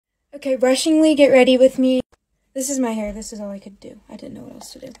Okay, rushingly get ready with me. This is my hair. This is all I could do. I didn't know what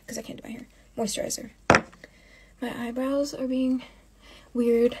else to do because I can't do my hair. Moisturizer. My eyebrows are being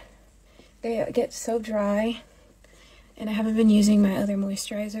weird. They get so dry. And I haven't been using my other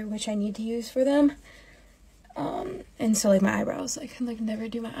moisturizer, which I need to use for them. And so like my eyebrows, I can like never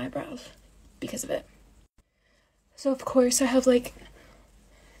do my eyebrows because of it. So of course I have like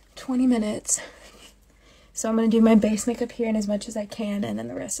 20 minutes. So I'm going to do my base makeup here and as much as I can, and then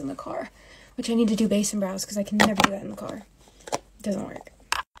the rest in the car. Which I need to do base and brows because I can never do that in the car. It doesn't work.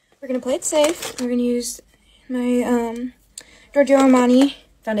 We're going to play it safe. We're going to use my Giorgio Armani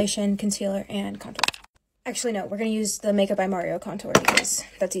foundation, concealer, and contour. Actually, no. We're going to use the Makeup by Mario contour because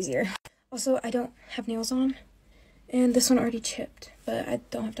that's easier. Also, I don't have nails on. And this one already chipped, but I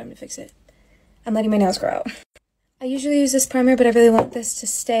don't have time to fix it. I'm letting my nails grow out. I usually use this primer, but I really want this to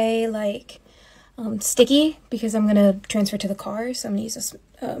stay like sticky because I'm going to transfer to the car. So I'm going to use this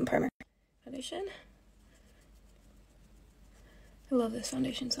primer. Foundation. I love this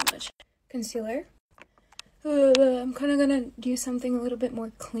foundation so much. Concealer. I'm kind of going to do something a little bit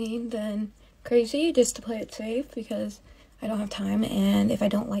more clean than crazy just to play it safe because I don't have time, and if I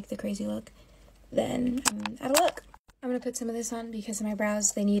don't like the crazy look, then I'm out of luck. I'm going to put some of this on because my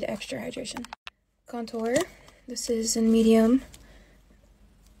brows, they need extra hydration. Contour. This is in medium.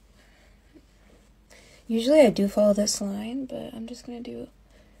 Usually I do follow this line, but I'm just going to do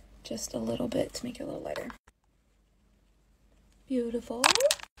just a little bit to make it a little lighter. Beautiful.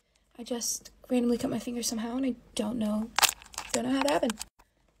 I just randomly cut my finger somehow and I don't know how that happened.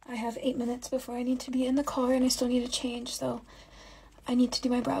 I have 8 minutes before I need to be in the car and I still need to change, so I need to do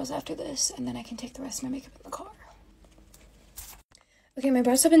my brows after this and then I can take the rest of my makeup in the car. Okay, my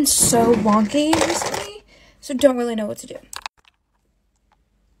brows have been so wonky recently, so don't really know what to do.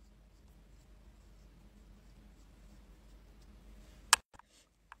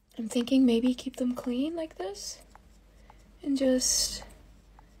 I'm thinking maybe keep them clean like this and just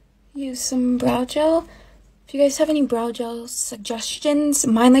use some brow gel. If you guys have any brow gel suggestions,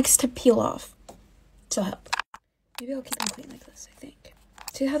 mine likes to peel off, so help. Maybe I'll keep them clean like this, I think.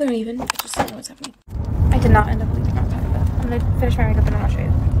 See how they're uneven? I just don't know what's happening. I did not end up leaving on time, but I'm gonna finish my makeup and then I'll show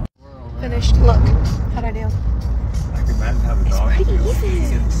you. Finished look. How'd I do? I can imagine how the dog pretty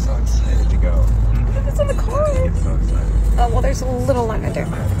even. gets so excited to go. Look at this in the car. So excited. Oh, well, there's a little line right there.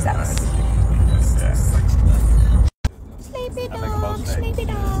 Fix that. Sleepy dog, sleepy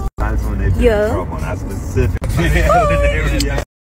dog. That's when they Yeah. trouble, and that's specific.